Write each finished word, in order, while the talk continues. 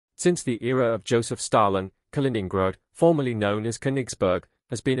Since the era of Joseph Stalin, Kaliningrad, formerly known as Königsberg,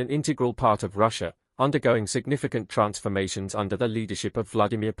 has been an integral part of Russia, undergoing significant transformations under the leadership of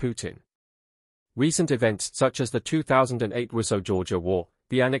Vladimir Putin. Recent events such as the 2008 Russo-Georgian War,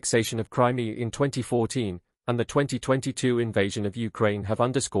 the annexation of Crimea in 2014, and the 2022 invasion of Ukraine have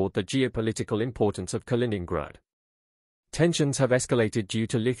underscored the geopolitical importance of Kaliningrad. Tensions have escalated due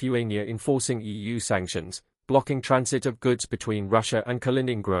to Lithuania enforcing EU sanctions, blocking transit of goods between Russia and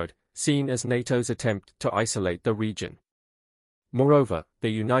Kaliningrad, seen as NATO's attempt to isolate the region. Moreover, the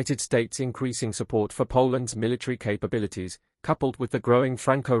United States' increasing support for Poland's military capabilities, coupled with the growing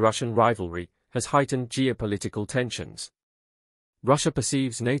Franco-Russian rivalry, has heightened geopolitical tensions. Russia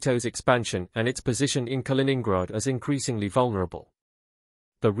perceives NATO's expansion and its position in Kaliningrad as increasingly vulnerable.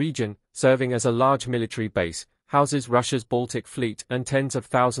 The region, serving as a large military base, houses Russia's Baltic Fleet and tens of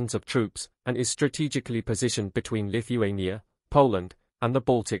thousands of troops, and is strategically positioned between Lithuania, Poland, and the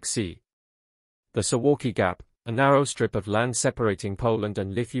Baltic Sea. The Suwałki Gap, a narrow strip of land separating Poland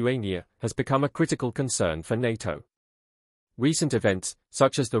and Lithuania, has become a critical concern for NATO. Recent events,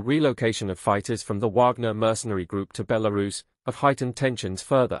 such as the relocation of fighters from the Wagner mercenary group to Belarus, have heightened tensions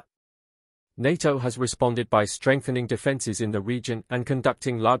further. NATO has responded by strengthening defenses in the region and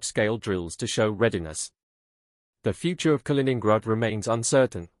conducting large-scale drills to show readiness. The future of Kaliningrad remains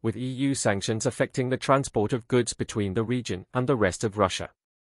uncertain, with EU sanctions affecting the transport of goods between the region and the rest of Russia.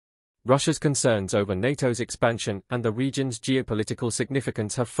 Russia's concerns over NATO's expansion and the region's geopolitical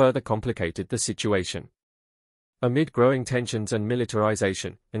significance have further complicated the situation. Amid growing tensions and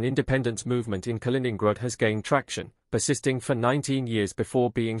militarization, an independence movement in Kaliningrad has gained traction, persisting for 19 years before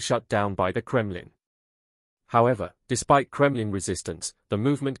being shut down by the Kremlin. However, despite Kremlin resistance, the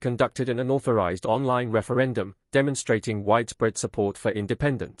movement conducted an unauthorized online referendum, demonstrating widespread support for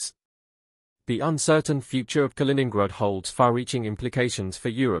independence. The uncertain future of Kaliningrad holds far-reaching implications for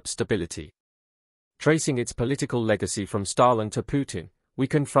Europe's stability. Tracing its political legacy from Stalin to Putin, we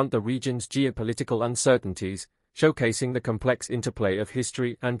confront the region's geopolitical uncertainties, showcasing the complex interplay of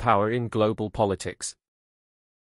history and power in global politics.